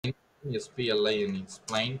spline is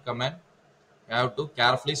spline command. You have to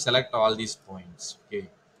carefully select all these points. Okay.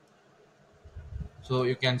 So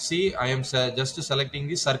you can see I am just selecting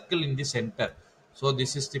the circle in the center. So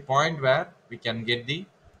this is the point where we can get the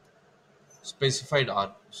specified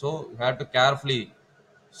arc. So you have to carefully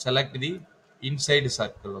select the inside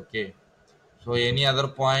circle. Okay. So any other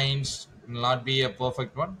points will not be a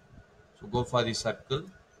perfect one. So go for the circle.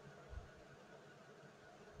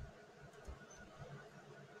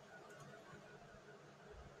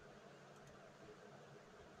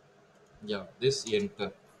 Yeah, this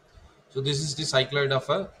enter. So this is the cycloid of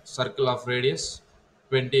a circle of radius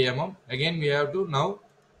 20 mm. Again we have to now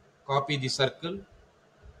copy the circle,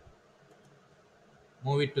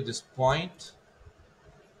 move it to this point.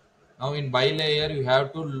 Now in bilayer you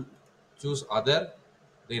have to choose other,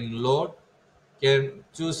 then load, can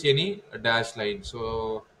choose any dash line.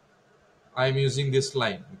 So I am using this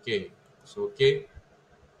line. Okay. So okay.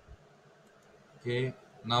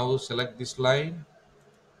 Now select this line,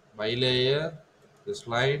 bilayer, this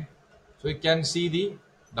line. So you can see the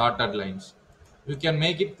dotted lines. You can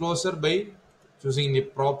make it closer by choosing the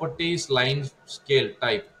properties line scale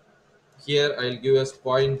type. Here I'll give us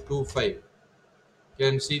 0.25.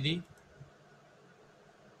 Can see the,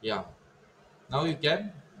 yeah. Now you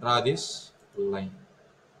can draw this line.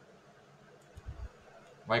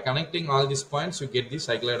 By connecting all these points, you get the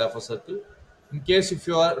cycloid of a circle. In case if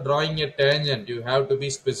you are drawing a tangent, you have to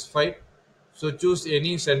be specified. So choose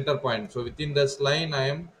any center point. So within this line, I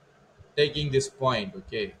am taking this point.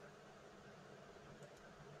 Okay.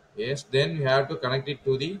 Yes. Then you have to connect it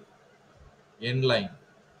to the end line.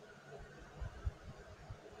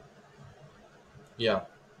 Yeah.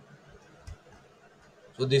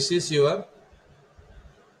 So this is your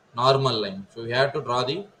normal line. So you have to draw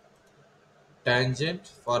the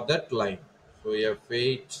tangent for that line. So you have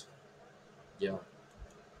weight. Yeah.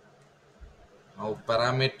 Now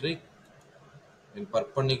parametric in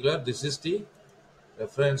perpendicular. This is the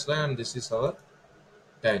reference line and this is our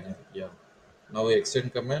tangent. Yeah. Now we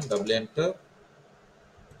extend command, double enter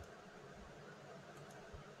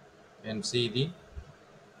and see the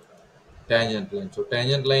tangent line. So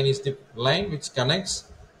tangent line is the line which connects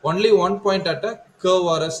only one point at a curve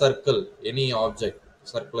or a circle, any object,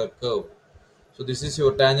 circular curve. So this is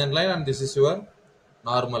your tangent line and this is your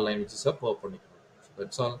normal line which is a perpendicular. So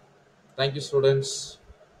that's all. Thank you students.